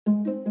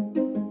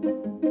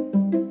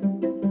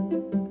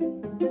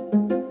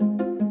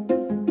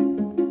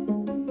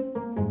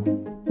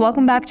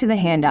Welcome back to the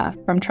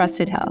Handoff from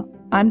Trusted Health.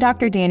 I'm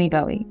Dr. Danny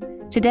Bowie.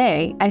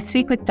 Today, I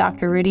speak with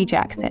Dr. Rudy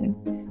Jackson.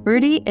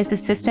 Rudy is the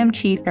System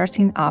Chief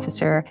Nursing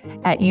Officer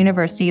at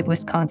University of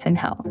Wisconsin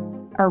Health,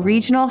 a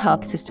regional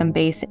health system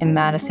based in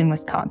Madison,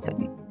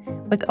 Wisconsin.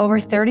 With over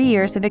 30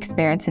 years of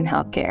experience in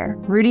healthcare,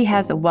 Rudy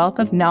has a wealth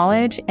of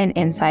knowledge and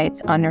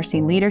insights on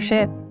nursing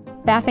leadership,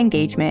 staff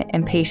engagement,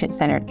 and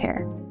patient-centered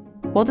care.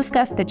 We'll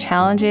discuss the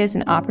challenges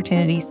and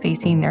opportunities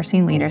facing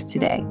nursing leaders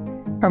today,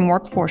 from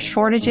workforce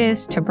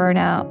shortages to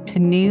burnout to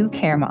new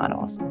care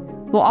models.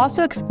 We'll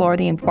also explore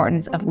the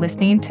importance of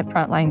listening to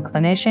frontline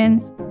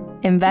clinicians,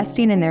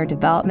 investing in their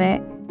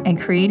development, and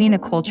creating a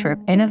culture of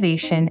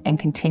innovation and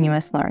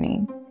continuous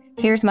learning.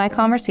 Here's my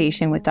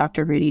conversation with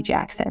Dr. Rudy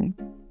Jackson.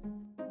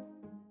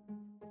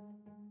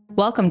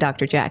 Welcome,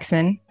 Dr.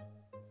 Jackson.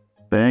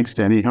 Thanks,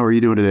 Danny. How are you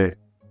doing today?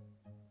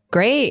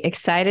 Great.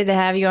 Excited to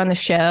have you on the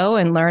show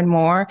and learn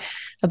more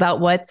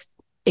about what's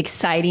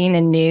exciting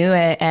and new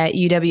at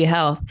UW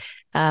Health.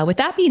 With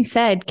that being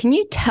said, can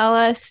you tell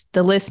us,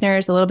 the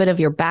listeners, a little bit of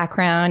your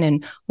background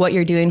and what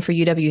you're doing for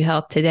UW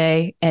Health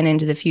today and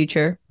into the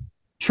future?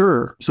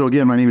 Sure. So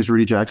again, my name is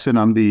Rudy Jackson.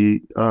 I'm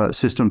the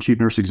System Chief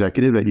Nurse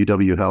Executive at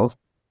UW Health.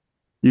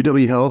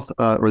 UW Health,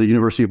 or the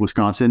University of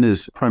Wisconsin,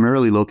 is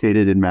primarily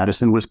located in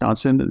Madison,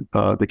 Wisconsin,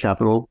 the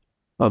capital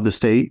of the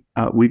state.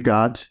 We've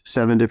got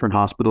 7 different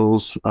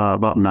hospitals,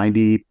 about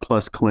 90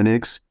 plus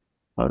clinics,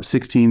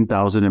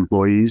 16,000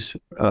 employees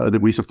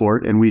that we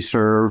support, and we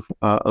serve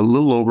a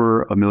little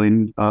over 1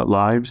 million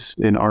lives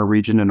in our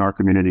region and our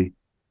community.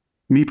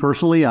 Me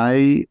personally,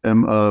 I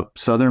am a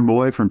Southern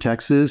boy from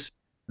Texas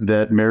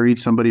that married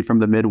somebody from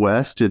the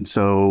Midwest, and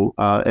so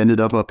ended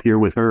up here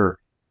with her.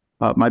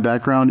 My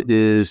background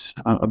is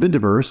a bit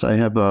diverse. I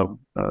have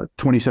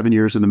 27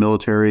 years in the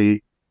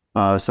military,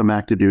 some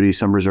active duty,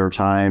 some reserve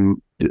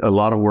time, a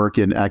lot of work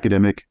in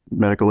academic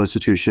medical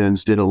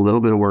institutions, did a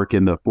little bit of work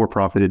in the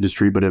for-profit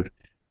industry, but have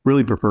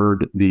really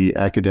preferred the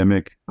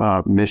academic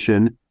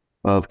mission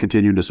of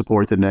continuing to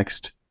support the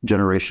next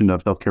generation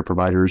of healthcare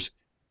providers.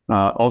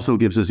 Also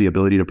gives us the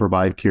ability to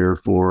provide care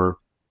for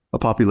a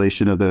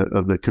population of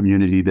the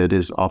community that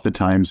is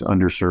oftentimes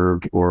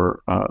underserved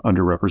or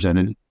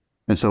underrepresented.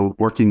 And so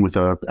working with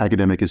an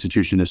academic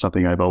institution is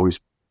something I've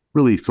always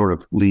really sort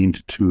of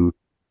leaned to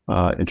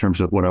in terms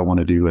of what I want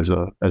to do as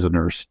a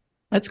nurse.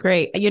 That's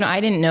great. I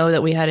didn't know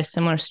that we had a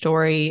similar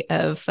story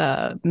of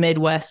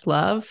Midwest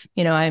love.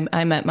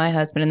 I met my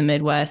husband in the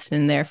Midwest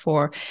and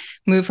therefore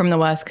moved from the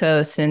West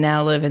Coast and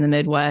now live in the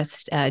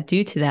Midwest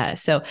due to that.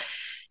 So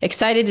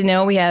excited to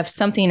know we have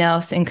something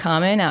else in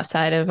common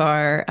outside of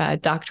our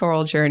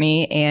doctoral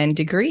journey and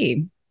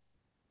degree.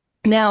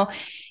 Now,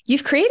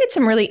 you've created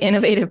some really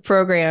innovative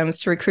programs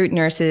to recruit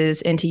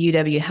nurses into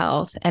UW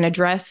Health and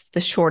address the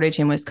shortage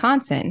in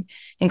Wisconsin,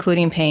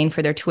 including paying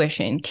for their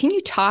tuition. Can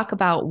you talk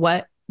about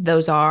what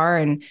those are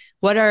and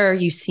what are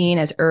you seeing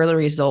as early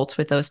results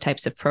with those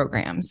types of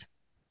programs?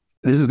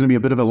 This is going to be a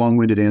bit of a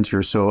long-winded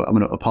answer, so I'm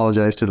going to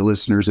apologize to the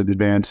listeners in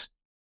advance.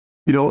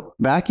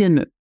 Back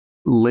in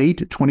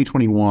late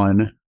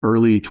 2021,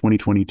 early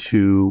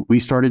 2022,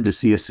 we started to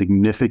see a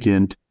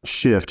significant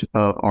shift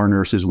of our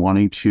nurses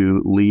wanting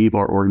to leave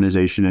our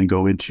organization and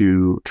go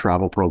into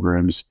travel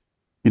programs.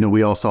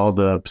 We all saw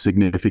the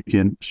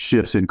significant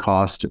shifts in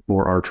cost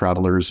for our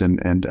travelers and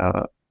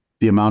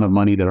the amount of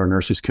money that our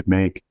nurses could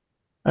make.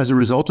 As a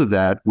result of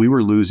that, we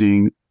were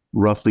losing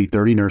roughly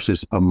 30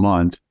 nurses a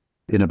month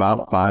in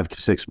about 5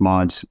 to 6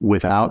 months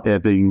without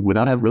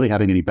really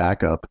having any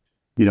backup.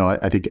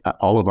 I think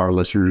all of our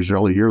listeners,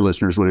 all of your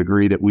listeners would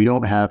agree that we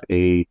don't have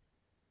a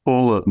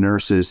full of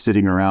nurses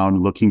sitting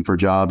around looking for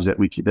jobs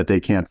that they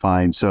can't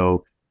find.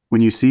 So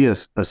when you see a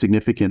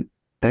significant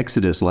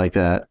exodus like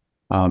that,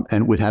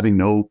 and with having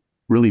no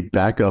really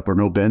backup or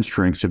no bench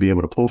strength to be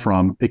able to pull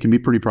from, it can be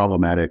pretty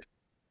problematic.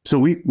 So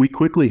we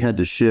quickly had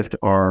to shift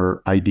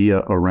our idea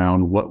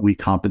around what we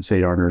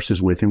compensate our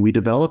nurses with. And we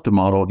developed a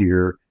model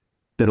here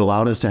that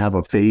allowed us to have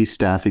a phased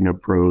staffing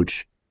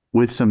approach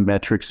with some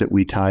metrics that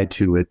we tied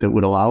to it that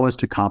would allow us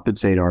to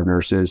compensate our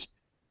nurses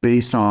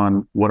based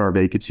on what our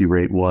vacancy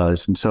rate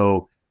was. And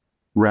so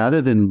rather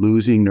than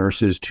losing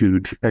nurses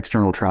to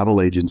external travel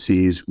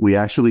agencies, we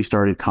actually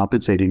started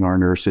compensating our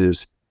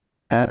nurses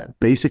at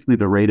basically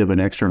the rate of an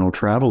external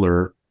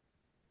traveler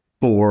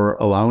for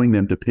allowing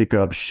them to pick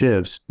up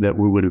shifts that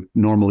we would have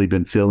normally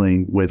been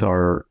filling with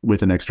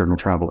an external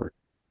traveler.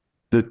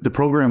 The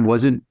program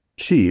wasn't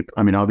cheap.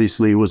 I mean,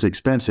 obviously it was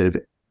expensive.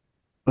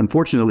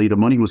 Unfortunately, the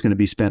money was going to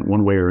be spent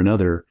one way or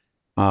another.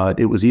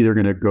 It was either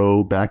going to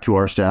go back to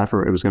our staff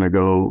or it was going to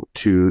go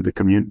to the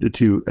community,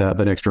 to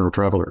an external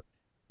traveler.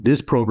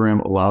 This program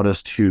allowed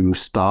us to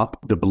stop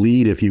the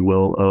bleed, if you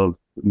will, of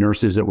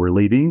nurses that were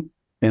leaving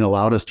and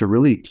allowed us to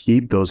really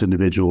keep those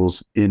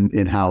individuals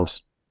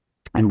in-house.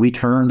 And we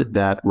turned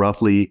that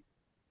roughly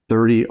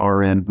 30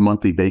 RN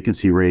monthly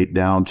vacancy rate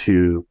down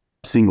to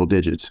single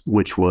digits,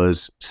 which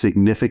was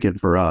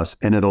significant for us.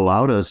 And it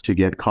allowed us to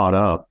get caught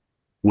up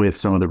with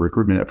some of the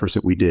recruitment efforts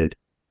that we did.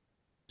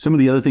 Some of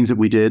the other things that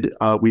we did,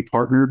 we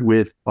partnered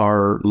with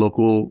our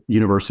local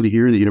university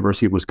here, the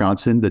University of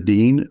Wisconsin. The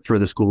dean for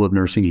the School of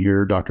Nursing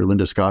here, Dr.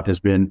 Linda Scott, has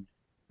been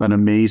an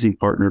amazing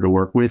partner to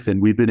work with.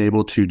 And we've been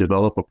able to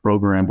develop a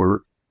program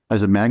where,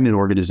 as a magnet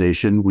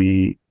organization,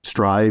 we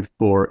strive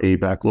for a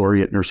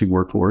baccalaureate nursing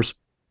workforce.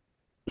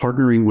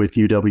 Partnering with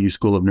UW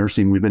School of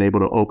Nursing, we've been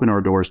able to open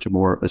our doors to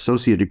more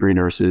associate degree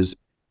nurses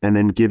and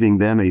then giving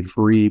them a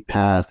free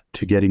path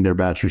to getting their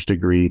bachelor's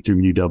degree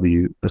through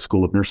UW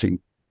School of Nursing.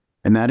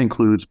 And that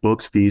includes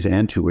books, fees,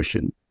 and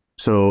tuition.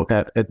 So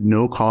at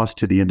no cost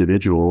to the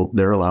individual,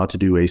 they're allowed to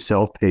do a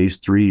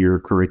self-paced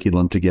 3-year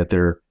curriculum to get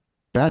their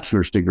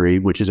bachelor's degree,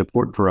 which is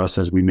important for us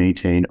as we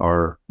maintain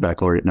our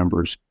baccalaureate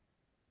numbers.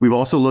 We've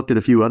also looked at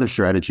a few other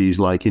strategies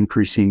like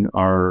increasing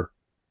our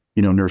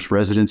nurse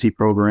residency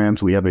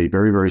programs. We have a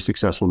very, very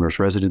successful nurse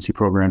residency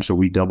program, so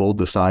we doubled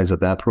the size of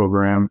that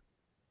program.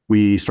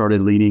 We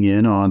started leaning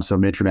in on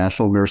some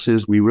international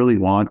nurses. We really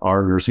want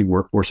our nursing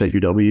workforce at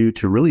UW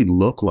to really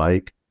look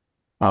like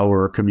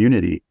our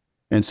community.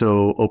 And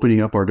so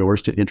opening up our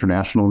doors to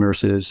international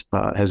nurses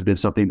has been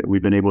something that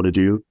we've been able to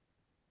do.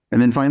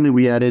 And then finally,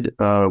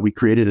 we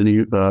created a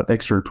new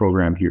extern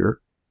program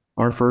here.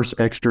 Our first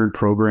extern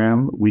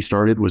program we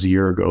started was a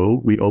year ago.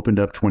 We opened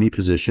up 20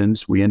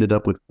 positions. We ended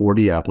up with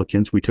 40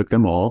 applicants. We took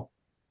them all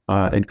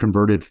and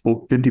converted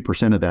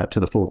 50% of that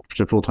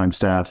to full-time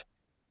staff.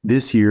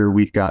 This year,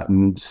 we've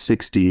gotten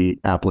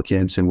 60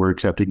 applicants, and we're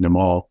accepting them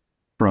all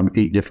from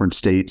 8 different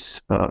states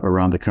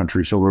around the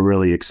country. So we're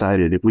really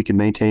excited. If we can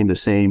maintain the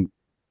same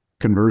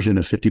conversion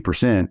of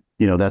 50%,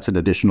 that's an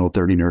additional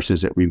 30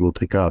 nurses that we will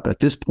pick up. At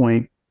this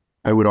point,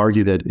 I would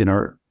argue that in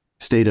our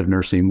state of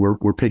nursing,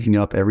 we're picking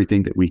up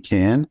everything that we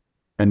can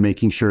and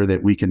making sure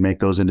that we can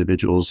make those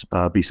individuals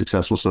be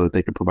successful so that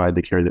they can provide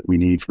the care that we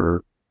need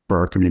for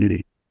our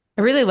community.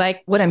 I really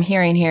like what I'm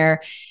hearing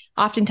here.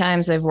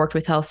 Oftentimes I've worked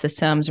with health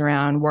systems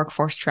around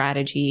workforce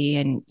strategy,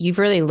 and you've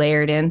really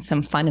layered in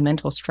some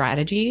fundamental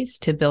strategies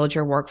to build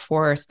your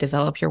workforce,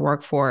 develop your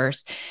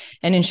workforce,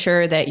 and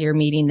ensure that you're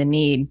meeting the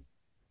need.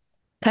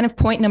 Kind of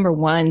point number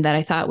one that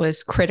I thought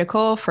was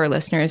critical for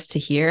listeners to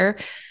hear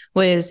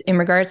was in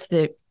regards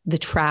to the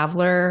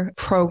traveler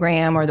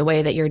program, or the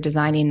way that you're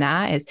designing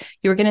that, is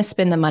you're going to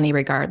spend the money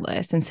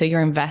regardless. And so you're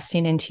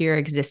investing into your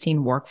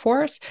existing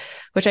workforce,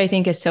 which I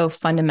think is so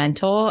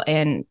fundamental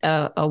and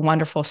a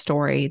wonderful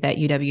story that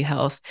UW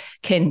Health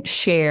can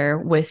share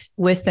with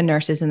the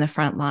nurses in the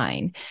front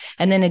line.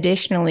 And then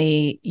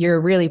additionally, you're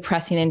really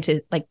pressing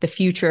into like the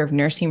future of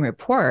nursing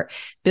report,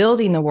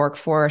 building the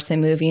workforce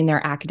and moving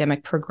their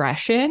academic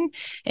progression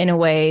in a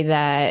way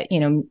that,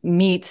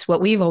 meets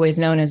what we've always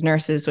known as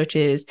nurses, which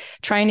is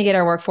trying to get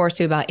our workforce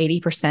to about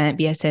 80%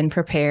 BSN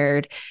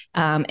prepared,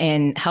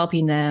 and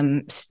helping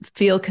them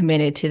feel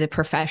committed to the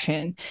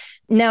profession.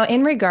 Now,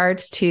 in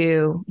regards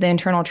to the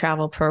internal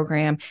travel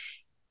program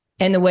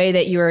and the way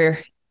that you're,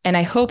 and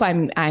I hope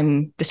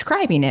I'm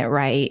describing it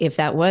right, if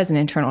that was an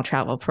internal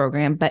travel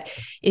program, but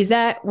is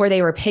that where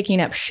they were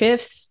picking up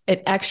shifts,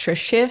 at extra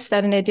shifts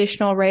at an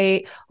additional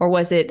rate, or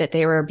was it that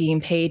they were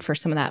being paid for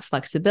some of that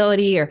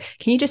flexibility? Or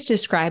can you just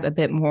describe a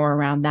bit more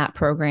around that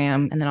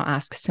program? And then I'll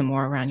ask some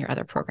more around your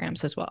other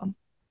programs as well.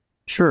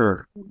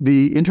 Sure.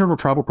 The internal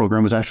travel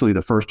program was actually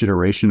the first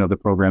iteration of the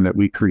program that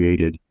we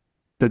created.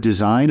 The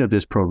design of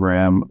this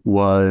program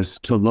was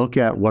to look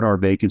at what our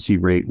vacancy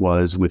rate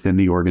was within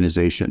the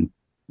organization.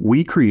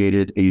 We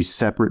created a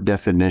separate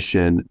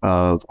definition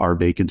of our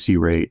vacancy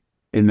rate,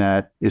 and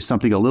that is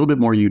something a little bit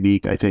more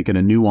unique, I think, and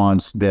a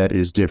nuance that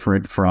is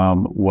different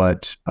from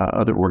what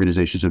other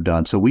organizations have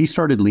done. So we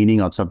started leaning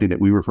on something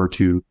that we refer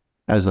to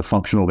as the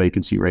functional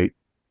vacancy rate.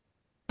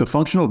 The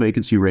functional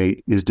vacancy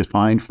rate is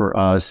defined for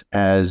us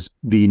as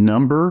the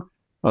number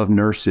of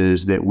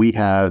nurses that we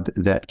have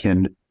that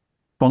can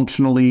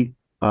functionally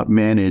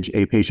manage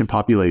a patient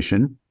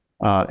population,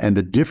 and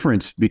the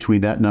difference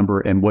between that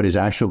number and what is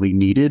actually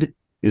needed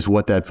is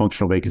what that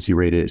functional vacancy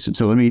rate is. And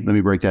so let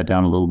me break that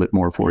down a little bit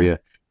more for you.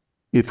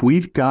 If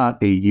we've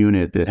got a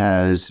unit that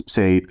has,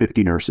 say,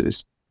 50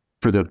 nurses,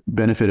 for the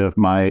benefit of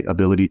my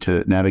ability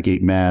to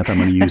navigate math, I'm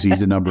going to use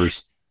these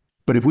numbers.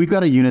 But if we've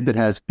got a unit that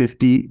has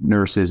 50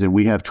 nurses and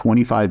we have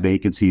 25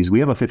 vacancies, we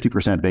have a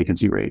 50%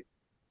 vacancy rate.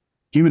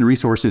 Human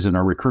resources in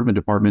our recruitment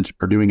departments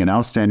are doing an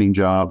outstanding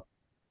job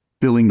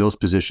filling those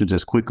positions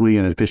as quickly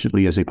and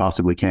efficiently as they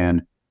possibly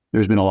can.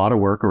 There's been a lot of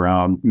work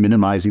around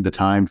minimizing the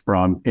time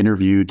from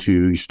interview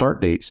to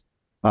start dates.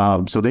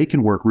 So they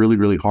can work really,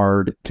 really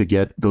hard to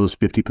get those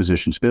 50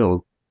 positions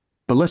filled.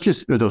 But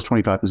those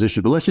 25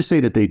 positions, but let's just say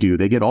that they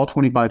get all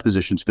 25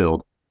 positions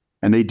filled,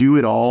 and they do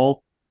it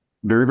all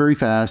very, very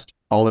fast,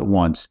 all at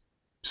once.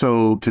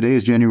 So today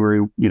is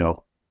January,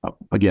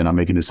 again, I'm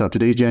making this up.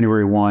 Today's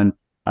January 1.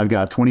 I've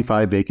got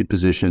 25 vacant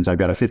positions. I've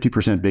got a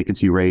 50%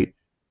 vacancy rate.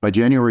 By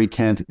January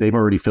 10th, they've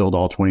already filled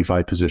all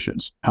 25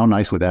 positions. How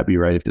nice would that be,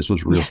 right? If this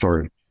was a real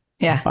story.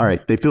 Yeah. All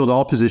right. They filled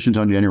all positions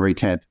on January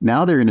 10th.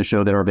 Now they're going to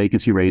show that our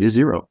vacancy rate is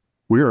 0.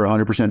 We are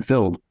 100%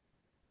 filled.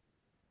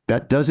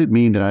 That doesn't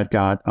mean that I've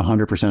got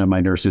 100% of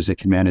my nurses that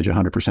can manage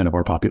 100% of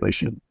our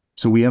population.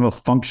 So we have a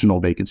functional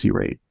vacancy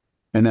rate.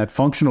 And that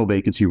functional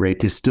vacancy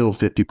rate is still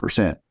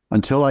 50%.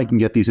 Until I can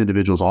get these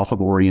individuals off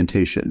of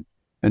orientation,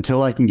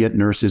 until I can get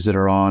nurses that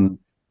are on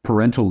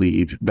parental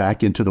leave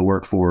back into the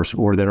workforce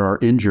or that are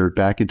injured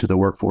back into the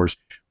workforce,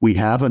 we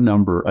have a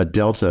number, a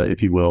delta,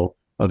 if you will,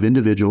 of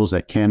individuals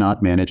that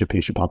cannot manage a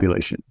patient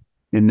population.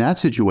 In that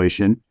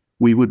situation,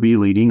 we would be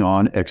leaning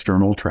on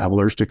external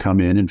travelers to come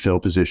in and fill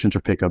positions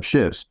or pick up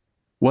shifts.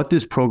 What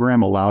this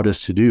program allowed us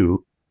to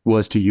do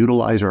was to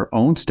utilize our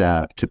own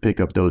staff to pick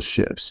up those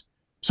shifts.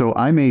 So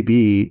I may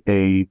be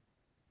a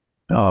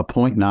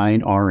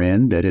 0.9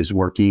 RN that is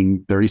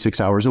working 36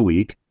 hours a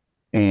week,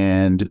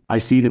 and I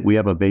see that we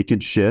have a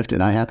vacant shift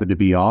and I happen to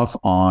be off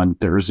on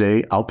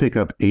Thursday. I'll pick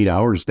up 8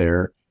 hours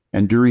there.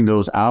 And during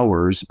those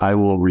hours, I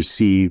will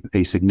receive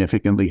a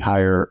significantly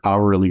higher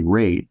hourly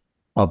rate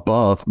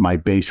above my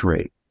base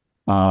rate.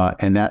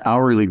 And that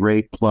hourly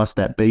rate plus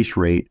that base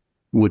rate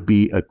would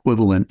be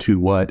equivalent to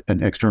what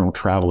an external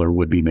traveler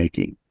would be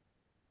making.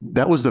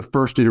 That was the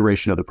first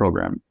iteration of the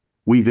program.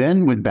 We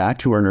then went back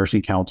to our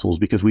nursing councils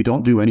because we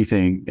don't do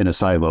anything in a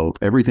silo.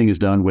 Everything is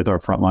done with our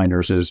frontline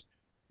nurses,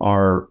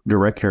 our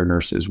direct care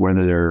nurses,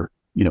 whether they're,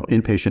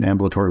 inpatient,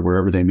 ambulatory,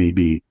 wherever they may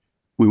be.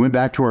 We went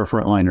back to our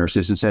frontline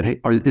nurses and said, hey,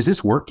 is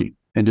this working?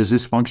 And does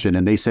this function?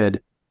 And they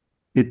said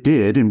it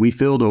did. And we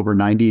filled over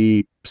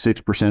 96%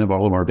 of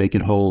all of our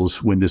vacant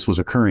holes when this was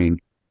occurring.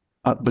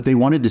 But they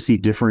wanted to see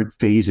different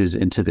phases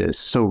into this.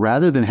 So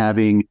rather than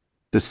having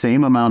the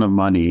same amount of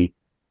money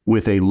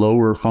with a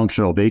lower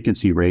functional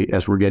vacancy rate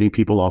as we're getting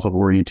people off of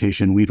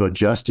orientation, we've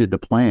adjusted the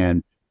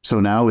plan. So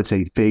now it's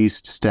a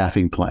phased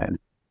staffing plan.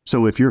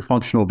 So if your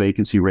functional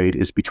vacancy rate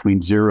is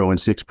between 0 and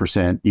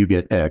 6%, you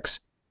get X.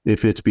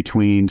 If it's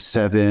between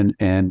 7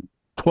 and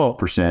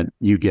 12%,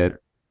 you get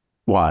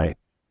Y,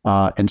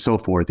 and so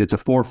forth. It's a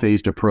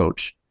 4-phased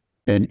approach.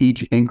 And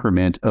each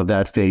increment of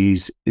that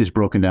phase is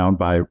broken down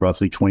by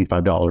roughly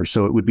 $25.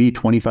 So it would be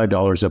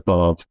 $25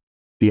 above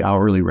the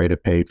hourly rate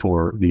of pay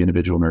for the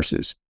individual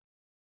nurses.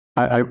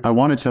 I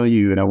want to tell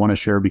you, and I want to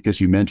share because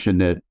you mentioned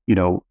that,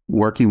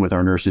 working with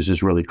our nurses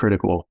is really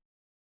critical.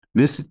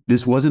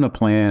 This wasn't a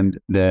plan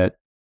that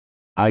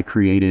I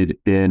created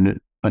in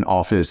an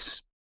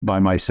office by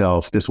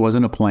myself. This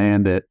wasn't a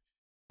plan that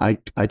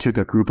I took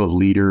a group of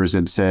leaders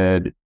and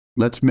said,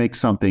 let's make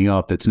something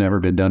up that's never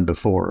been done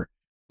before.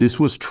 This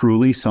was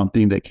truly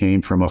something that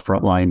came from a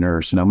frontline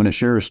nurse. And I'm going to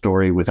share a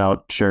story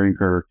without sharing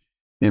her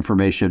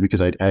information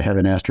because I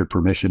haven't asked her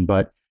permission,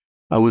 but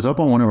I was up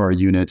on one of our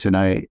units and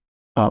I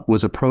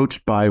was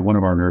approached by one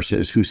of our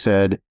nurses who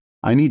said,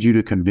 I need you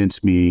to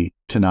convince me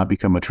to not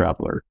become a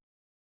traveler.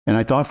 And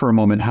I thought for a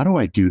moment, how do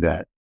I do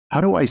that?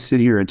 How do I sit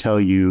here and tell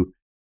you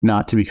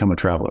not to become a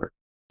traveler?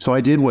 So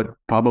I did what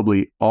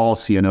probably all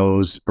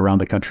CNOs around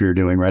the country are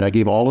doing, right? I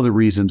gave all of the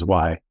reasons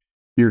why.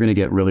 You're going to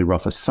get really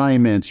rough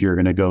assignments. You're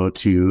going to go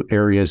to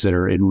areas that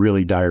are in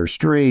really dire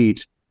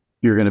straits.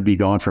 You're going to be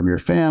gone from your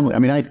family. I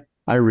mean,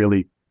 I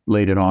really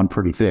laid it on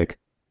pretty thick.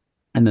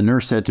 And the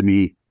nurse said to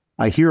me,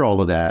 I hear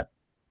all of that,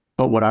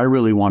 but what I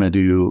really want to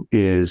do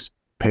is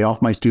pay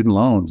off my student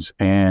loans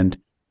and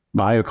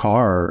buy a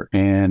car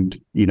and,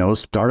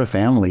 start a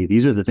family.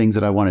 These are the things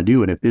that I want to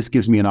do. And if this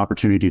gives me an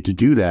opportunity to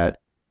do that,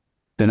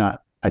 then I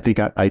think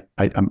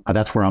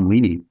that's where I'm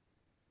leaning.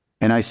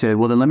 And I said,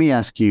 well, then let me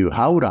ask you,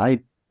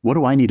 what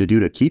do I need to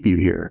do to keep you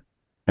here?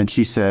 And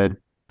she said,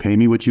 pay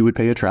me what you would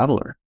pay a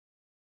traveler.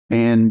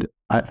 And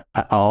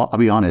I'll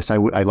be honest, I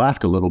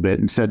laughed a little bit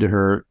and said to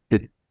her,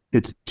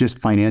 it's just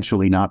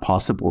financially not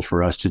possible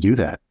for us to do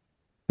that.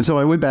 And so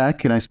I went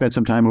back and I spent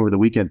some time over the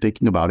weekend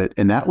thinking about it.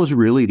 And that was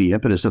really the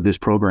impetus of this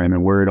program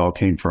and where it all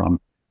came from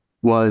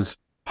was,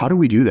 how do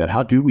we do that?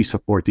 How do we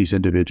support these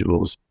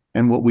individuals?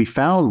 And what we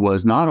found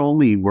was not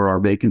only were our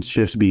vacant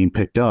shifts being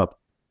picked up,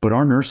 but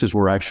our nurses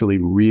were actually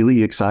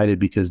really excited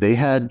because they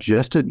had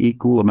just an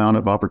equal amount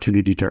of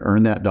opportunity to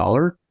earn that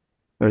dollar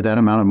or that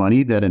amount of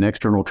money that an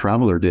external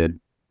traveler did,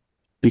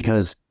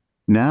 because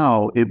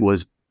now it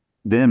was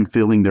them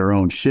filling their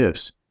own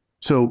shifts.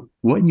 So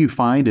what you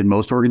find in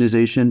most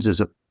organizations is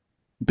a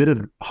bit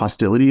of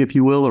hostility, if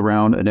you will,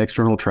 around an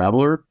external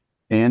traveler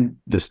and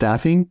the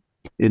staffing.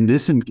 In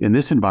this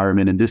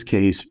environment, in this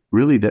case,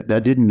 really that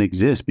didn't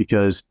exist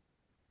because,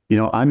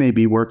 I may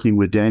be working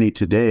with Danny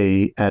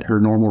today at her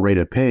normal rate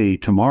of pay.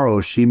 Tomorrow,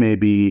 she may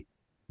be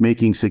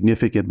making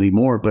significantly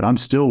more, but I'm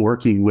still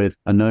working with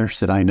a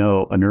nurse that I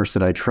know, a nurse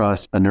that I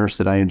trust, a nurse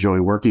that I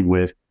enjoy working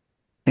with.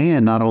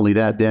 And not only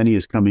that, Danny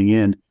is coming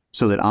in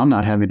so that I'm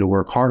not having to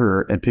work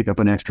harder and pick up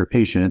an extra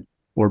patient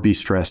or be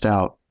stressed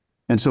out.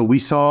 And so we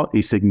saw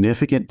a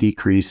significant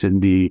decrease in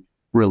the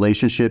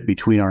relationship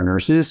between our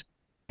nurses.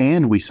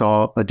 And we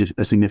saw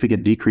a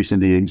significant decrease in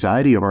the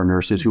anxiety of our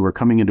nurses who were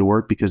coming into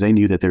work because they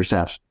knew that their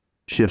staff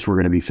shifts were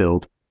going to be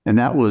filled. And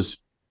that was,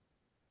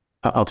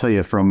 I'll tell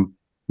you, from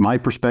my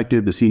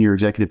perspective, the senior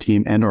executive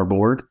team and our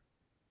board,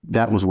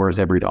 that was worth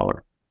every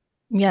dollar.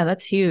 Yeah,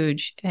 that's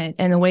huge.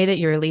 And the way that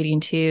you're leading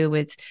too,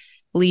 with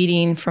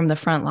leading from the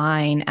front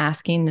line,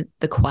 asking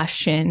the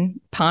question,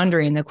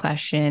 pondering the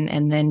question,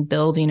 and then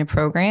building a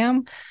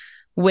program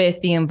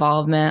with the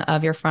involvement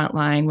of your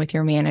frontline, with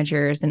your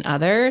managers and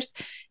others,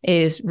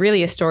 is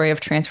really a story of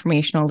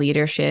transformational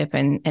leadership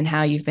and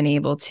how you've been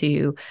able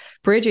to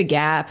bridge a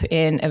gap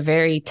in a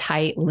very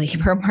tight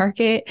labor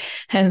market,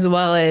 as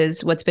well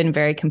as what's been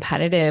very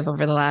competitive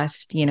over the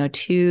last,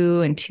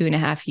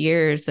 2.5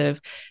 years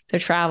of the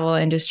travel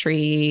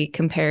industry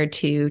compared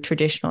to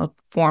traditional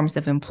forms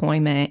of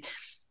employment.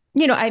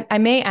 I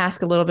may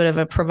ask a little bit of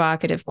a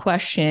provocative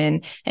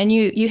question, and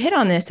you hit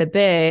on this a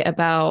bit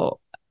about,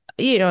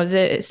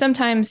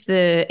 sometimes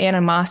the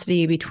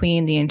animosity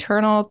between the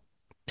internal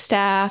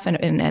staff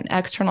and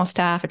external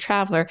staff, a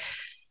traveler.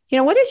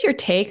 What is your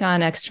take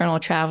on external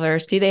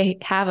travelers? Do they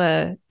have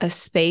a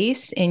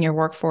space in your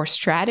workforce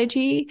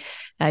strategy?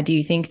 Do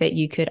you think that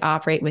you could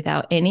operate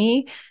without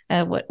any?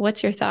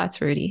 What's your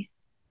thoughts, Rudy?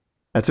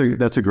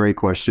 That's a great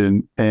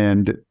question.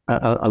 And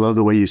I love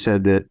the way you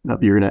said that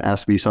you're going to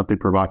ask me something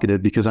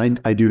provocative, because I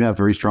do have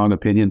very strong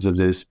opinions of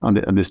this on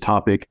this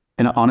topic.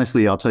 And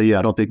honestly, I'll tell you,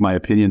 I don't think my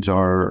opinions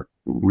are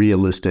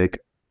realistic.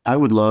 I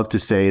would love to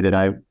say that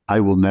I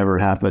will never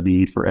have a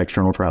need for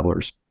external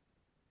travelers.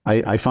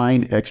 I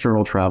find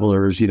external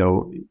travelers,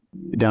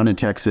 down in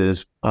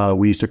Texas,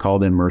 we used to call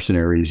them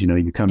mercenaries.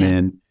 You come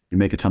in, you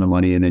make a ton of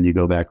money, and then you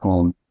go back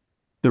home.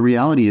 The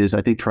reality is,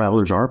 I think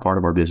travelers are a part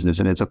of our business,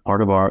 and it's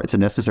a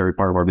necessary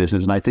part of our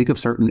business. And I think of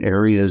certain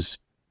areas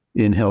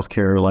in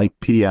healthcare, like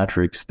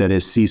pediatrics, that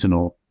is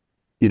seasonal.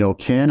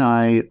 Can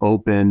I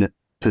open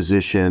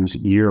positions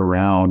year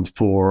round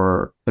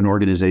for an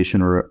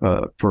organization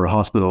or for a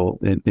hospital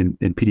in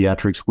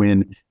pediatrics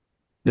when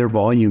their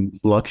volume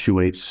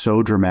fluctuates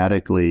so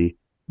dramatically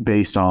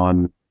based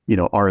on,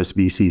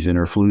 RSV season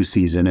or flu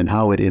season and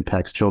how it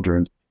impacts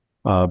children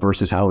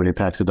versus how it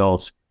impacts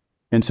adults?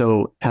 And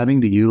so having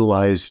to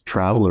utilize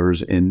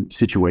travelers in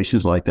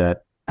situations like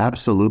that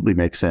absolutely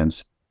makes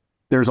sense.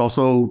 There's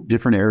also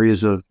different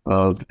areas of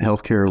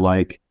healthcare,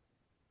 like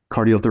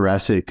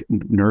cardiothoracic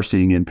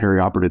nursing and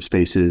perioperative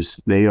spaces.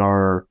 They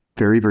are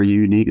very, very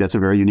unique. That's a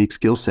very unique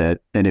skill set.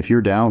 And if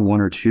you're down one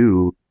or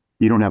two,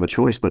 you don't have a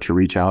choice but to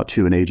reach out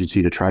to an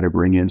agency to try to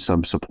bring in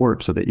some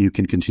support so that you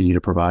can continue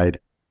to provide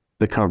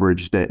the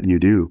coverage that you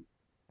do.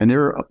 And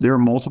there are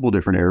multiple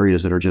different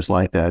areas that are just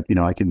like that.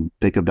 I can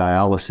think of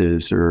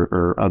dialysis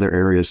or other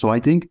areas. So I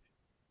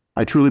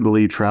truly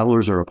believe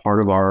travelers are a part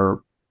of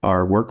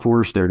our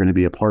workforce. They're going to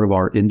be a part of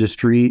our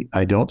industry.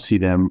 I don't see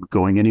them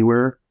going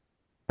anywhere.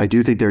 I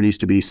do think there needs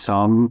to be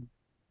some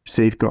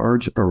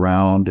safeguards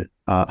around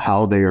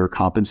how they are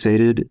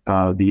compensated.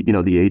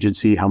 The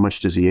agency, how much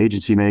does the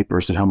agency make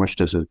versus how much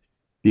does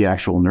the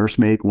actual nurse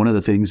make? One of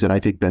the things that I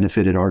think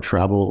benefited our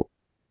travel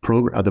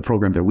program, the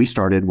program that we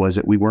started, was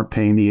that we weren't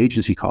paying the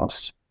agency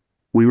costs.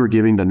 We were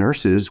giving the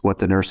nurses what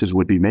the nurses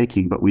would be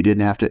making, but we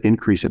didn't have to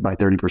increase it by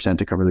 30%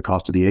 to cover the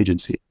cost of the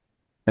agency.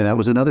 And that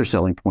was another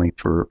selling point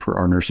for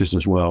our nurses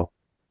as well.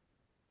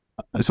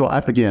 So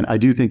I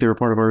do think they're a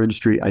part of our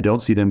industry. I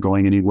don't see them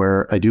going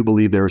anywhere. I do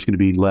believe there's going to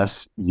be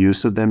less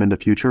use of them in the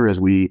future as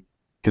we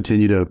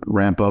continue to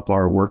ramp up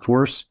our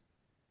workforce.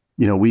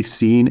 We've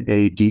seen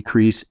a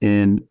decrease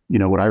in,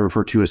 what I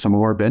refer to as some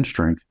of our bench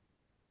strength.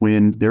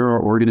 When there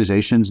are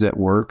organizations that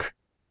work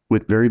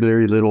with very,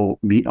 very little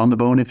meat on the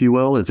bone, if you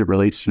will, as it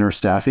relates to nurse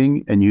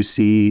staffing, and you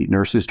see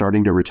nurses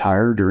starting to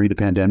retire during the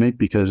pandemic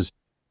because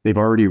they've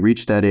already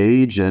reached that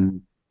age,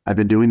 and I've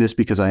been doing this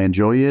because I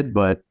enjoy it,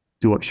 but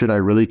should I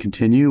really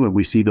continue? And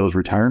we see those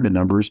retirement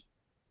numbers.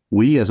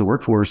 We as a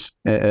workforce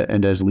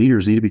and as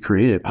leaders need to be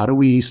creative. How do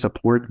we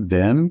support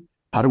them?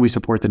 How do we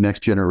support the next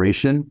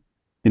generation?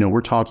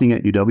 We're talking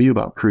at UW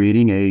about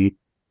creating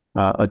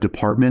a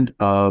department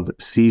of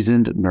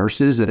seasoned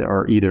nurses that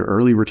are either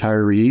early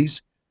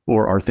retirees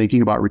or are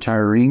thinking about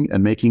retiring,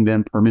 and making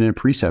them permanent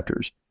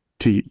preceptors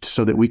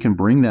so that we can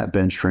bring that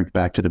bench strength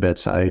back to the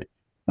bedside,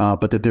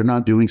 but that they're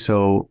not doing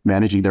so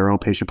managing their own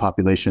patient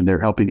population. They're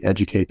helping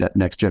educate that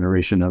next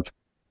generation of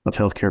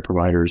healthcare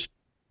providers.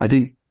 I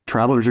think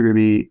travelers are going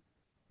to be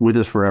with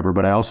us forever,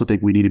 but I also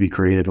think we need to be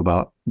creative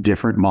about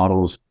different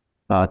models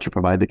to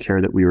provide the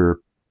care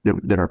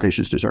that our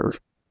patients deserve.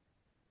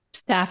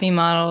 Staffing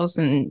models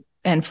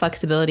and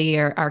flexibility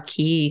are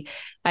key.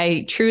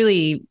 I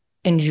truly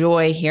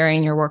enjoy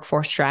hearing your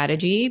workforce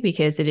strategy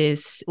because it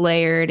is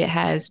layered. It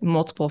has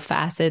multiple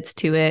facets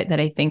to it that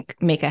I think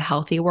make a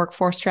healthy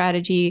workforce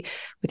strategy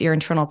with your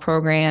internal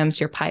programs,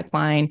 your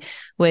pipeline,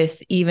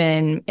 with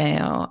even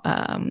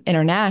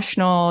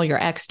international,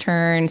 your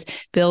externs,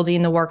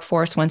 building the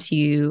workforce once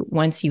you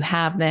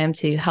have them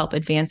to help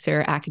advance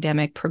their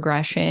academic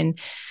progression.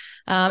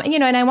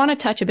 And I want to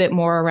touch a bit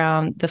more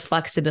around the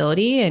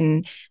flexibility.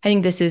 And I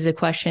think this is a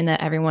question that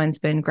everyone's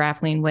been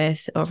grappling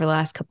with over the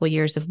last couple of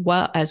years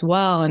as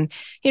well. And,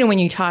 when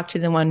you talk to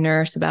the one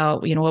nurse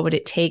about, what would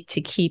it take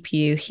to keep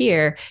you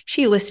here,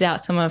 she listed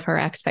out some of her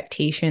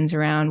expectations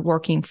around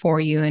working for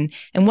you and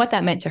what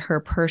that meant to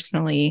her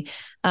personally.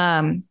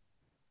 And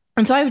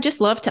so I would just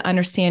love to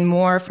understand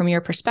more from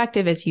your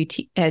perspective as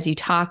you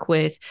talk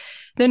with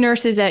the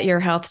nurses at your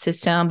health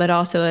system, but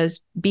also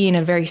as being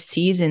a very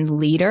seasoned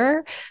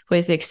leader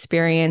with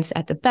experience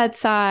at the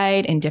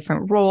bedside in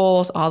different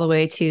roles, all the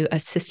way to a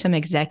system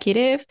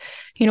executive.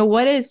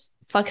 What does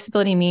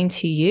flexibility mean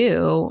to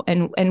you?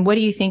 And what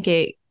do you think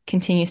it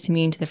continues to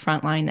mean to the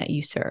front line that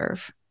you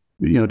serve?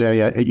 Danny,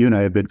 you and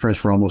I have been friends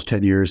for almost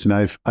 10 years, and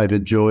I've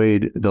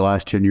enjoyed the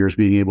last 10 years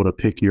being able to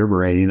pick your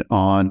brain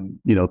on,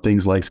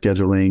 things like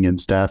scheduling and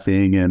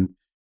staffing and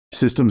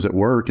systems that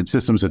work and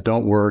systems that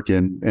don't work,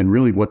 and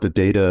really what the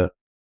data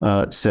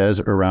says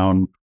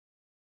around,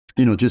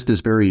 just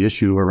this very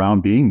issue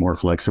around being more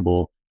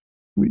flexible.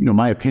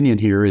 My opinion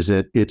here is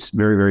that it's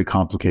very, very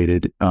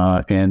complicated,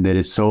 and that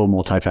it's so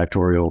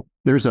multifactorial.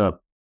 There's a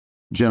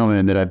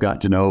gentleman that I've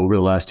gotten to know over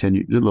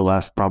the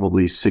last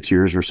probably 6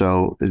 years or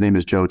so. His name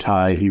is Joe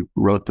Ty. He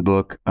wrote the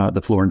book,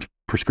 The Florence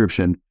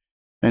Prescription.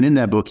 And in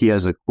that book, he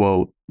has a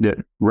quote that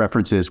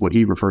references what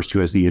he refers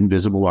to as the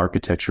invisible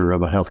architecture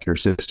of a healthcare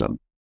system.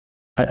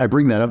 I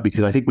bring that up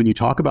because I think when you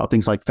talk about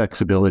things like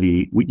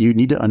flexibility, you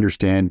need to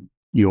understand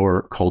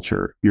your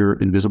culture, your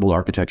invisible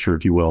architecture,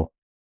 if you will.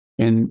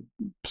 And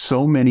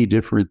so many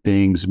different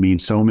things mean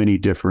so many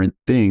different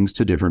things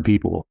to different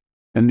people.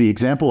 And the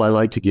example I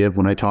like to give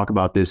when I talk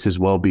about this is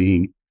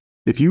well-being.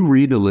 If you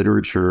read the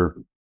literature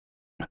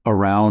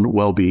around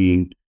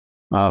well-being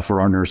for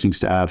our nursing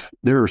staff,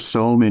 there are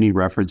so many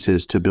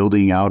references to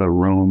building out a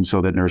room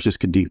so that nurses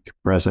can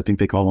decompress. I think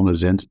they call them a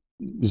Zen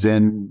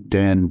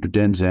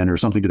Den or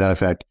something to that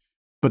effect.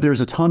 But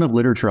there's a ton of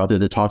literature out there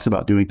that talks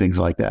about doing things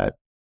like that.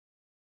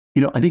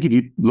 I think if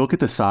you look at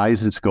the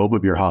size and scope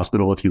of your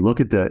hospital, if you look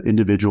at the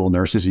individual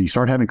nurses and you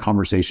start having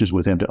conversations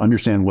with them to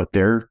understand what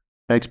their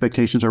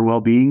expectations are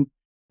well-being,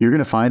 you're going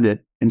to find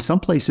that in some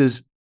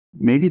places,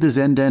 maybe the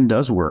Zen Den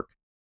does work,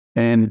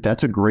 and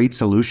that's a great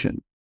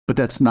solution. But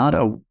that's not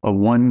a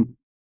one,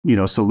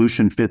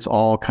 solution fits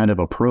all kind of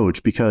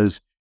approach.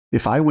 Because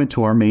if I went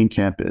to our main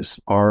campus,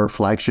 our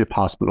flagship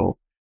hospital,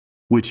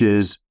 which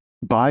is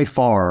by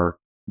far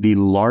the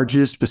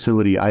largest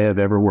facility I have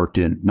ever worked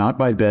in, not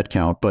by bed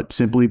count, but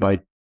simply by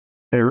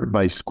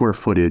square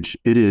footage,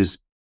 it is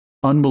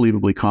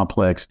unbelievably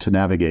complex to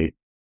navigate.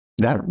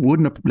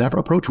 That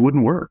approach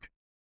wouldn't work.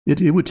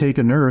 It would take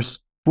a nurse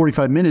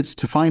 45 minutes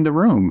to find the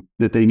room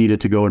that they needed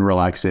to go and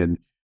relax in.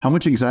 How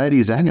much anxiety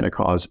is that going to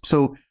cause?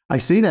 So I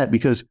say that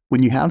because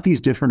when you have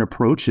these different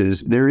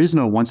approaches, there is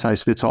no one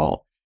size fits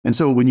all. And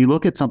so when you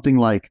look at something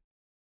like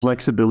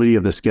flexibility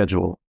of the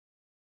schedule,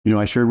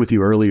 I shared with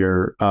you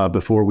earlier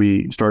before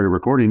we started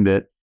recording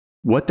that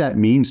what that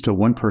means to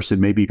one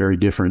person may be very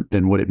different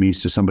than what it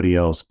means to somebody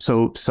else.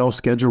 So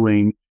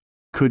self-scheduling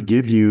could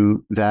give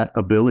you that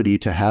ability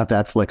to have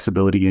that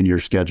flexibility in your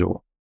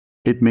schedule.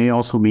 It may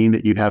also mean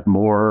that you have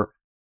more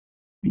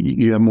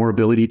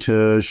ability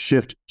to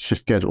shift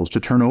schedules, to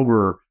turn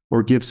over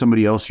or give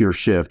somebody else your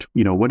shift.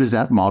 What does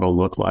that model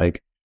look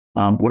like?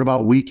 What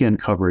about weekend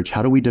coverage?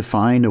 How do we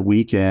define a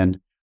weekend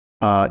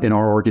in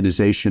our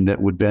organization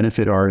that would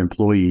benefit our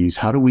employees?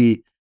 How do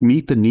we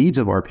meet the needs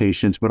of our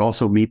patients, but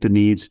also meet the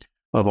needs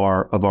of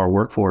our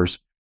workforce?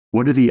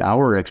 What are the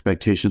hour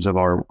expectations of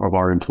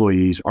our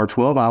employees? Are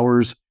 12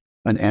 hours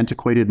an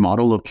antiquated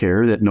model of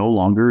care that no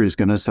longer is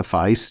going to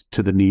suffice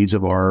to the needs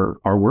of our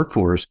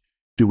workforce?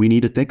 Do we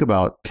need to think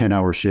about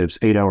 10-hour shifts,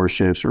 8-hour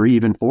shifts, or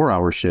even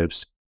 4-hour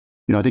shifts?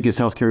 I think as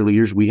healthcare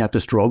leaders, we have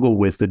to struggle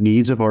with the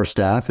needs of our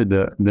staff and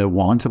the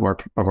wants of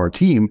our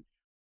team,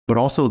 but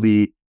also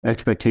the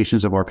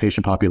expectations of our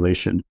patient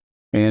population.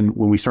 And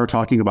when we start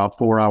talking about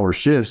 4-hour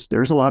shifts,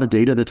 there's a lot of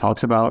data that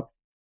talks about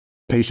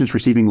patients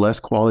receiving less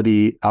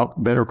quality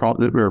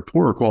or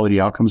poorer quality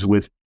outcomes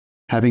with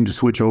having to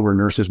switch over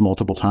nurses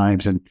multiple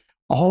times. And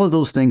all of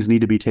those things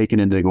need to be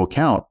taken into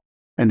account.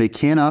 And they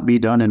cannot be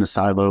done in a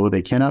silo.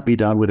 They cannot be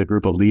done with a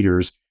group of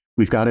leaders.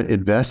 We've got to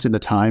invest in the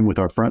time with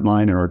our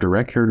frontline and our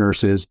direct care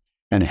nurses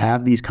and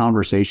have these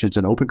conversations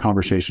and open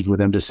conversations with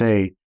them to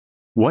say,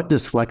 what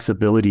does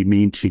flexibility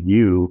mean to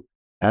you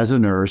as a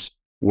nurse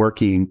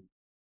working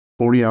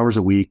 40 hours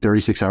a week,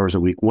 36 hours a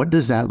week? What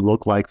does that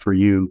look like for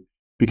you?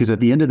 Because at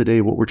the end of the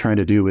day, what we're trying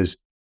to do is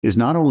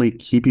not only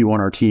keep you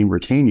on our team,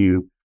 retain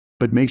you,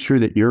 but make sure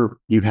that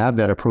you have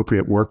that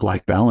appropriate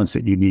work-life balance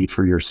that you need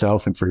for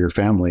yourself and for your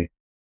family.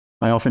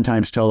 I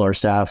oftentimes tell our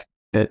staff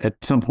at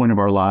some point of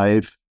our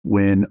life,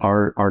 when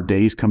our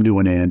days come to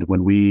an end,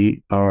 when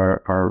we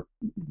are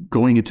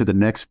going into the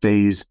next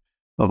phase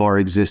of our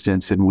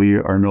existence and we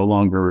are no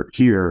longer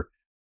here,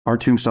 our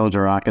tombstones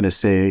are not going to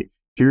say,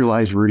 "Here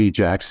lies Rudy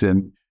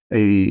Jackson,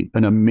 an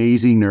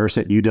amazing nurse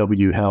at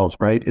UW Health,"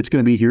 right? It's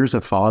going to be, "Here's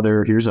a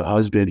father, here's a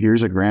husband,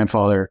 here's a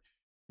grandfather."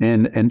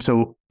 And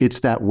so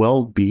it's that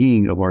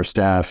well-being of our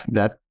staff,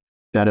 that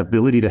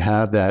ability to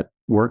have that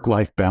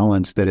work-life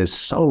balance that is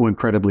so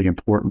incredibly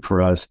important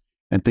for us,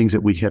 and things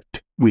that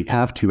we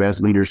have to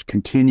as leaders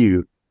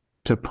continue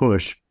to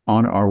push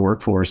on our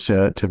workforce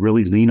to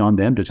really lean on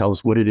them to tell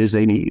us what it is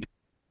they need.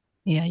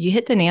 Yeah, you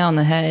hit the nail on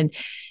the head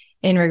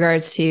in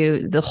regards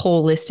to the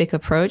holistic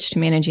approach to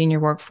managing your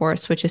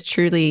workforce, which is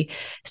truly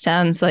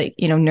sounds like,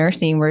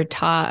 nursing, we're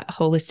taught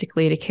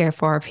holistically to care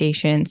for our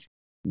patients.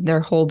 their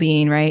whole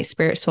being, right?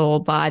 Spirit, soul,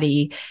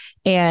 body,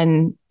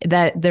 and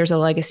that there's a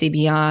legacy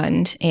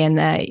beyond, and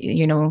that,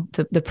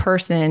 the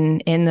person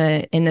in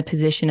the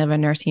position of a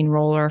nursing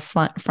role or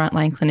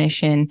frontline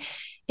clinician,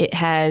 it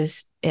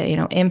has,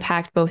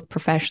 impact both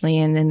professionally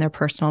and in their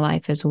personal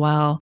life as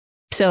well.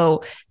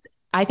 So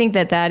I think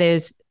that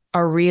is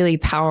a really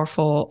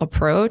powerful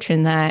approach.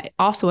 And that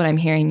also what I'm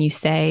hearing you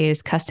say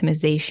is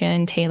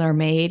customization,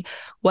 tailor-made,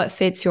 what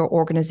fits your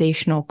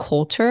organizational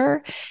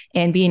culture,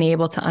 and being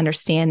able to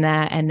understand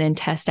that and then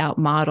test out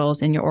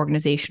models in your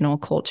organizational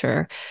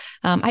culture.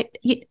 I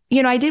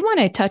did want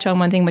to touch on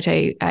one thing, which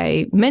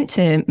I meant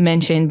to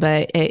mention,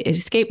 but it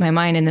escaped my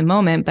mind in the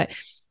moment. But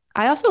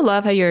I also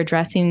love how you're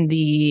addressing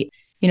the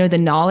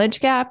knowledge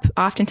gap.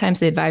 Oftentimes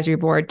the advisory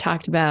board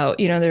talked about,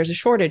 there's a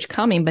shortage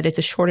coming, but it's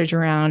a shortage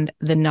around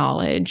the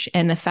knowledge,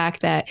 and the fact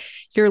that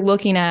you're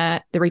looking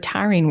at the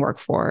retiring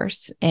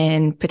workforce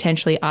and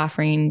potentially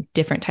offering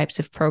different types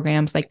of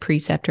programs like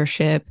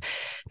preceptorship,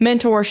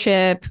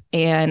 mentorship.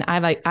 And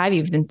I've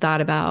even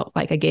thought about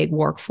like a gig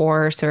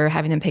workforce or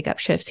having them pick up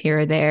shifts here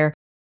or there,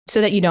 so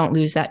that you don't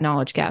lose that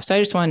knowledge gap. So I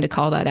just wanted to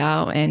call that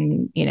out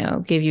and,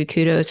 give you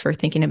kudos for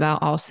thinking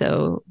about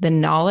also the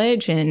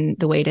knowledge and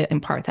the way to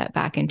impart that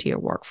back into your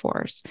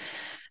workforce.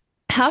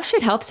 How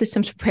should health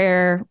systems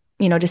prepare,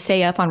 to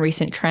stay up on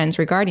recent trends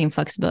regarding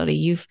flexibility?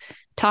 You've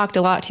talked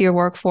a lot to your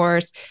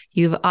workforce.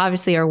 You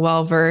obviously are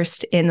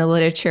well-versed in the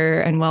literature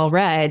and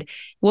well-read.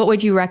 What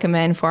would you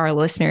recommend for our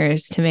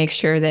listeners to make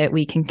sure that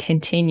we can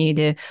continue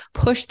to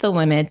push the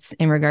limits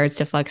in regards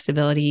to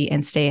flexibility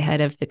and stay ahead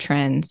of the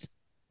trends?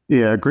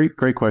 Yeah, great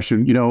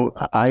question.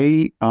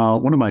 I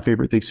one of my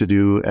favorite things to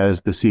do as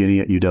the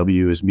CNE at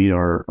UW is meet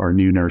our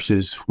new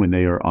nurses when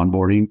they are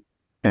onboarding.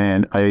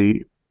 And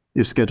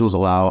if schedules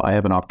allow, I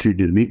have an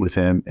opportunity to meet with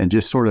them and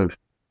just sort of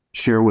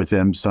share with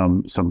them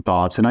some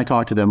thoughts. And I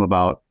talk to them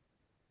about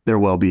their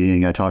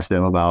well-being. I talk to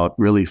them about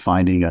really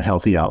finding a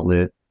healthy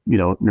outlet.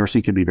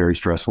 Nursing can be very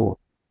stressful.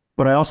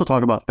 But I also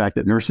talk about the fact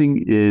that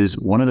nursing is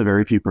one of the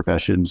very few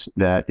professions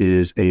that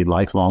is a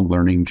lifelong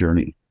learning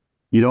journey.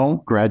 You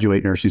don't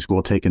graduate nursing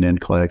school, take an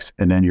NCLEX,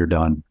 and then you're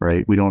done,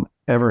 right? We don't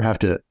ever have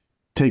to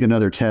take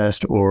another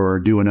test or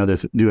do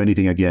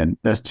anything again.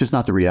 That's just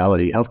not the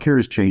reality. Healthcare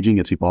is changing.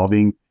 It's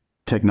evolving.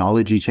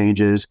 Technology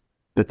changes.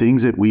 The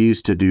things that we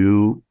used to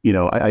do,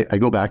 I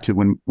go back to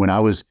when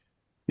I was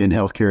in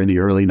healthcare in the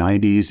early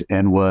 90s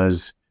and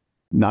was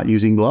not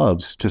using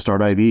gloves to start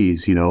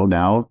IVs.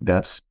 Now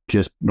that's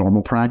just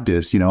normal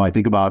practice. I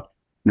think about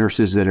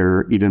nurses that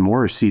are even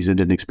more seasoned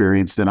and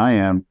experienced than I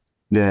am,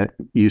 that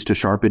used to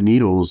sharpen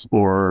needles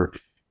or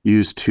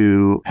used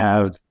to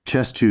have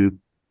chest tube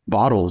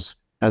bottles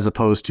as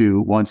opposed to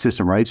one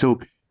system, right? So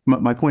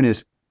my point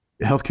is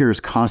healthcare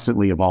is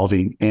constantly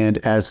evolving. And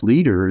as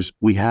leaders,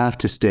 we have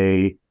to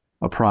stay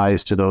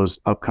apprised to those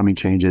upcoming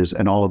changes,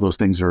 and all of those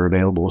things are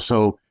available.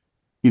 So,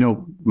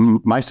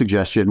 my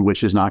suggestion,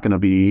 which is not going to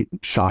be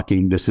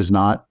shocking, this is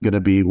not going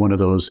to be one of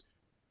those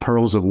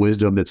pearls of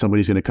wisdom that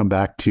somebody's going to come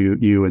back to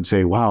you and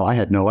say, wow, I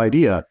had no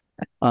idea.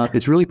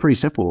 It's really pretty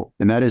simple.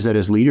 And that is that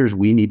as leaders,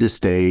 we need to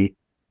stay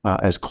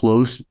as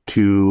close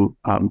to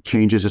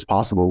changes as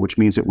possible, which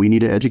means that we need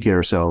to educate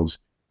ourselves.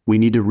 We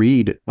need to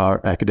read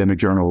our academic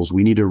journals.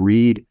 We need to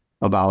read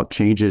about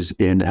changes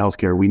in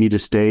healthcare. We need to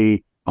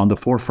stay on the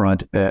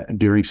forefront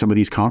during some of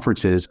these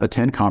conferences,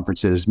 attend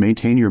conferences,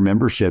 maintain your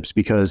memberships,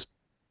 because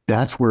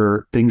that's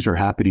where things are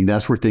happening.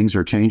 That's where things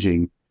are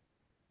changing.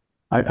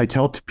 I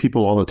tell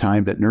people all the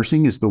time that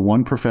nursing is the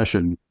one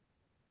profession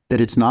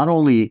that it's not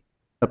only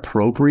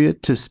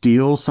appropriate to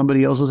steal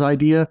somebody else's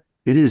idea,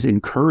 it is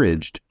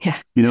encouraged.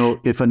 Yeah.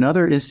 If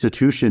another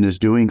institution is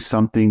doing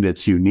something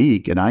that's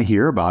unique and I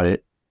hear about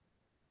it,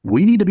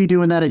 we need to be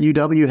doing that at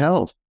UW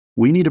Health.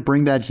 We need to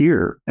bring that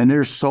here. And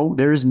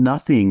there's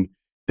nothing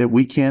that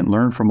we can't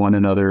learn from one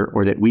another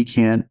or that we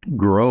can't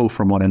grow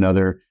from one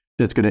another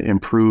that's going to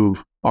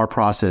improve our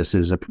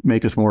processes,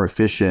 make us more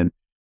efficient,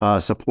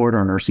 support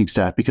our nursing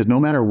staff. Because no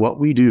matter what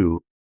we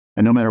do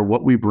and no matter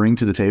what we bring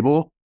to the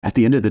table, at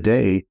the end of the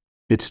day,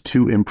 it's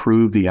to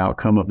improve the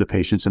outcome of the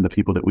patients and the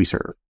people that we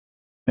serve.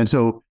 And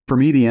so for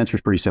me, the answer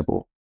is pretty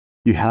simple.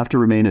 You have to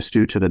remain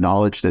astute to the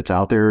knowledge that's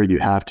out there. You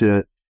have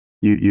to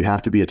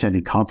be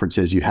attending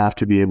conferences. You have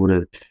to be able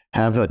to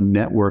have a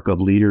network of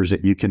leaders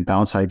that you can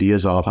bounce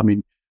ideas off. I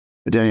mean,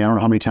 Danny, I don't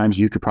know how many times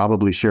you could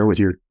probably share with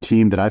your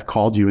team that I've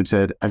called you and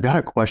said, I've got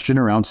a question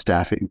around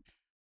staffing.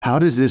 How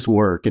does this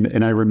work?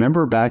 And I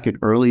remember back in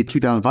early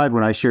 2005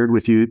 when I shared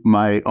with you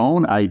my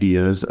own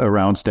ideas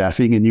around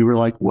staffing, and you were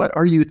like, what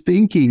are you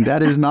thinking?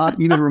 That is not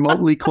even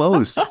remotely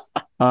close.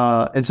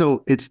 And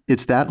so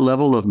it's that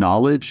level of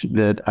knowledge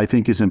that I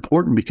think is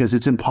important, because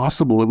it's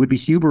impossible. It would be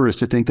hubris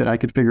to think that I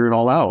could figure it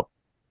all out.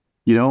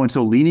 And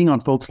so leaning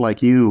on folks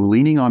like you,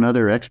 leaning on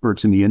other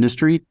experts in the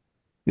industry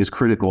is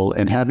critical.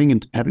 And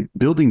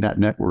building that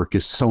network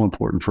is so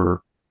important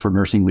for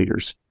nursing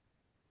leaders.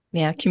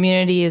 Yeah,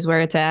 community is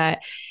where it's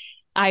at.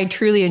 I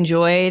truly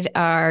enjoyed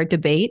our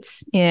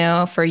debates.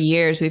 For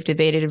years we've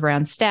debated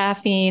around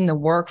staffing, the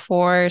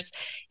workforce,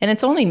 and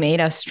it's only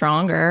made us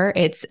stronger.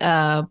 It's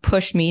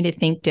pushed me to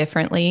think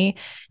differently.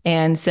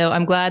 And so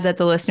I'm glad that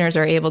the listeners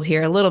are able to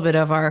hear a little bit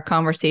of our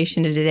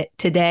conversation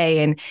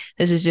today. And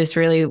this is just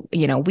really,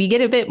 we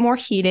get a bit more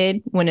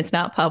heated when it's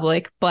not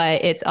public,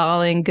 but it's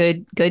all in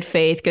good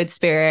faith, good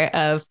spirit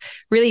of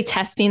really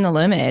testing the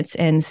limits.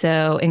 And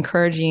so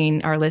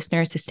encouraging our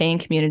listeners to stay in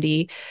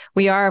community.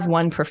 We are of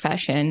one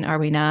profession, are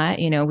we not?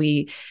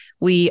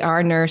 We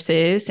are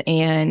nurses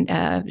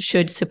and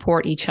should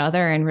support each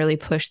other and really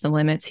push the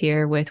limits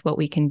here with what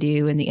we can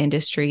do in the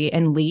industry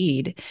and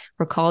lead.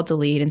 We're called to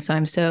lead. And so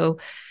I'm so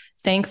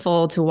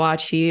thankful to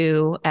watch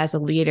you as a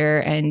leader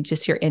and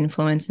just your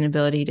influence and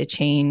ability to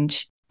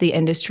change the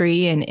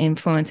industry and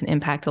influence and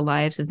impact the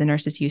lives of the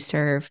nurses you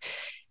serve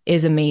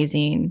is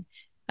amazing.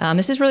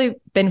 This has really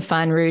been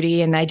fun,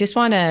 Rudy. And I just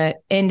want to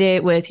end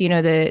it with,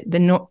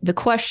 the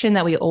question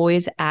that we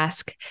always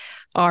ask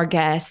our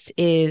guests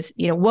is,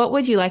 what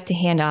would you like to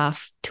hand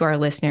off to our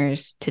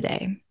listeners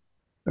today?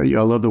 I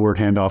love the word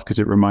handoff because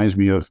it reminds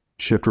me of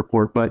shift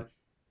report. But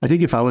I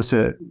think if I was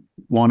to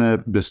want to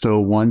bestow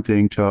one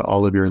thing to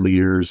all of your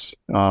leaders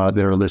that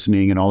are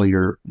listening and all of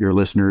your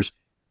listeners,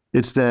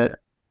 it's that,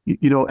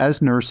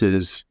 as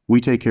nurses,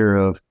 we take care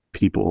of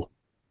people.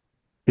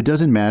 It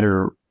doesn't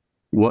matter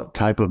what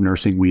type of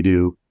nursing we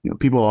do.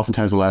 People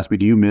oftentimes will ask me,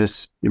 do you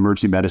miss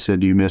emergency medicine?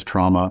 Do you miss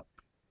trauma?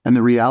 And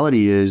the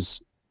reality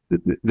is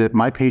that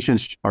my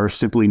patients are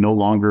simply no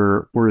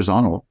longer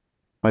horizontal.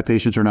 My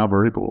patients are now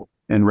vertical.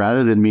 And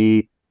rather than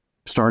me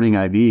starting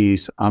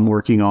IVs, I'm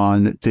working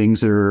on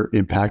things that are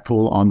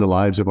impactful on the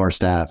lives of our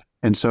staff.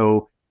 And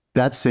so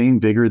that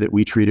same vigor that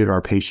we treated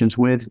our patients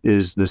with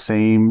is the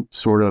same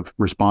sort of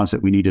response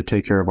that we need to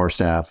take care of our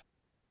staff.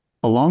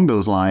 Along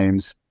those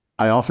lines,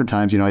 I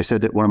oftentimes, I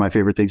said that one of my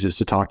favorite things is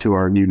to talk to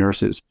our new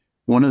nurses.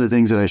 One of the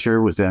things that I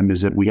share with them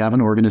is that we have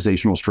an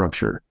organizational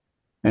structure.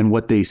 And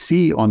what they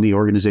see on the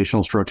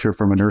organizational structure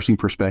from a nursing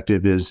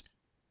perspective is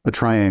a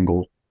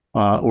triangle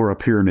or a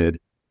pyramid.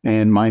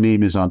 And my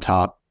name is on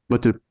top.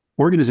 But the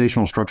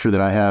organizational structure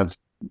that I have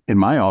in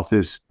my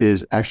office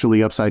is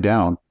actually upside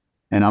down,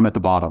 and I'm at the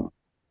bottom.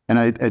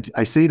 And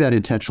I say that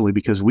intentionally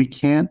because we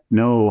can't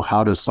know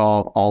how to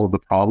solve all of the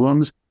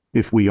problems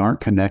if we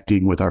aren't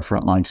connecting with our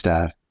frontline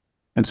staff.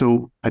 And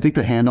so I think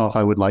the handoff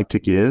I would like to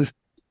give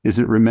is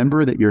that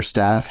remember that your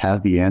staff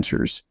have the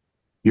answers.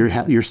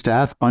 Your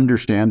staff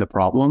understand the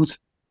problems,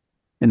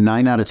 and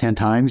 9 out of 10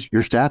 times,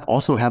 your staff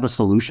also have a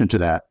solution to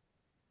that.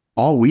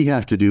 All we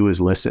have to do is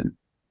listen.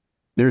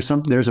 There's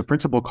a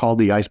principle called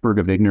the iceberg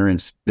of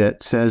ignorance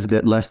that says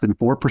that less than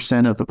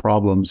 4% of the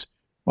problems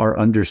are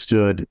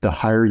understood the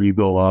higher you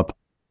go up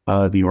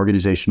the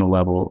organizational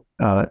level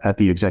at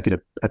the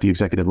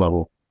executive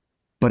level.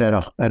 But at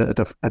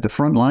the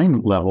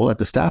frontline level, at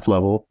the staff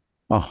level,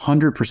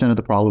 100% of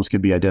the problems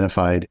can be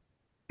identified,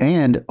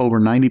 and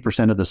over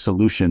 90% of the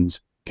solutions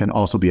can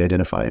also be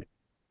identified.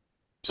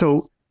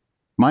 So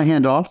my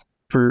handoff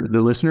for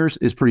the listeners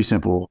is pretty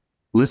simple.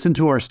 Listen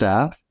to our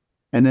staff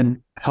and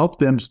then help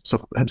them,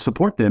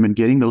 support them in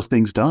getting those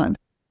things done.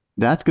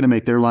 That's going to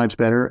make their lives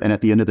better. And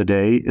at the end of the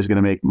day is going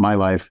to make my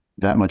life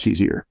that much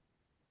easier.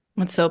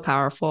 That's so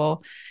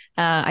powerful.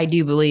 I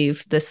do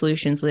believe the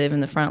solutions live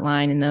in the front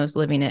line and those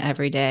living it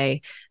every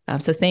day.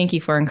 So thank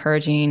you for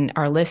encouraging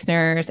our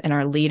listeners and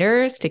our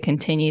leaders to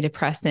continue to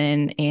press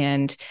in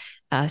and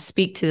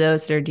speak to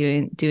those that are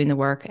doing the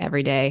work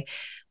every day.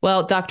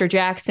 Well, Dr.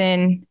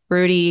 Jackson,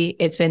 Rudy,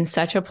 it's been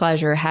such a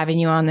pleasure having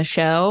you on the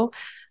show.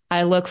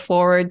 I look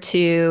forward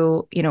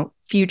to,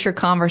 future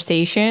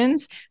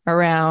conversations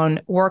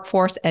around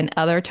workforce and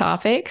other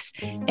topics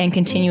and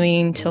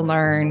continuing to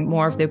learn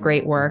more of the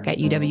great work at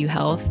UW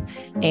Health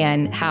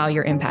and how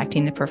you're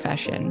impacting the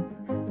profession.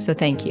 So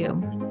thank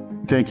you.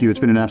 Thank you. It's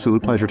been an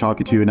absolute pleasure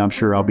talking to you, and I'm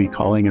sure I'll be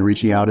calling and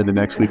reaching out in the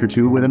next week or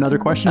two with another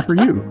question for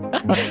you.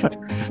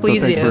 Please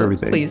so thanks do. for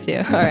everything. Please do.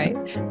 All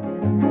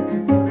right.